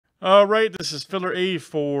All right, this is filler A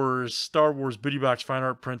for Star Wars Booty Box Fine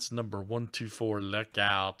Art Prints number 124. Look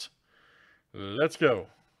out. Let's go.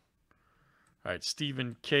 All right,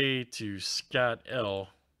 Stephen K to Scott L.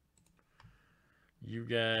 You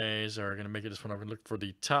guys are going to make it this one. I'm going to look for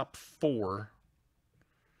the top 4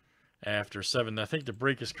 after 7. I think the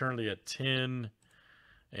break is currently at 10,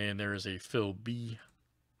 and there is a fill B.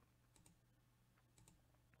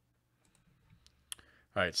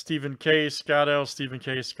 All right, Stephen K, Scott L, Stephen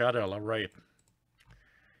K, Scott L. All right.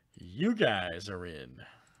 You guys are in.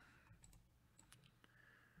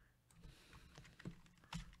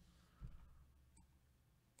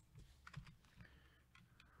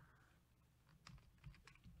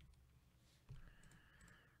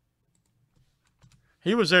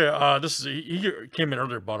 He was there. He came in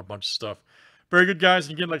earlier, bought a bunch of stuff. Very good, guys.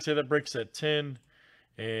 And again, like I said, that breaks at 10.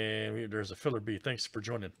 And there's a filler B. Thanks for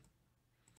joining.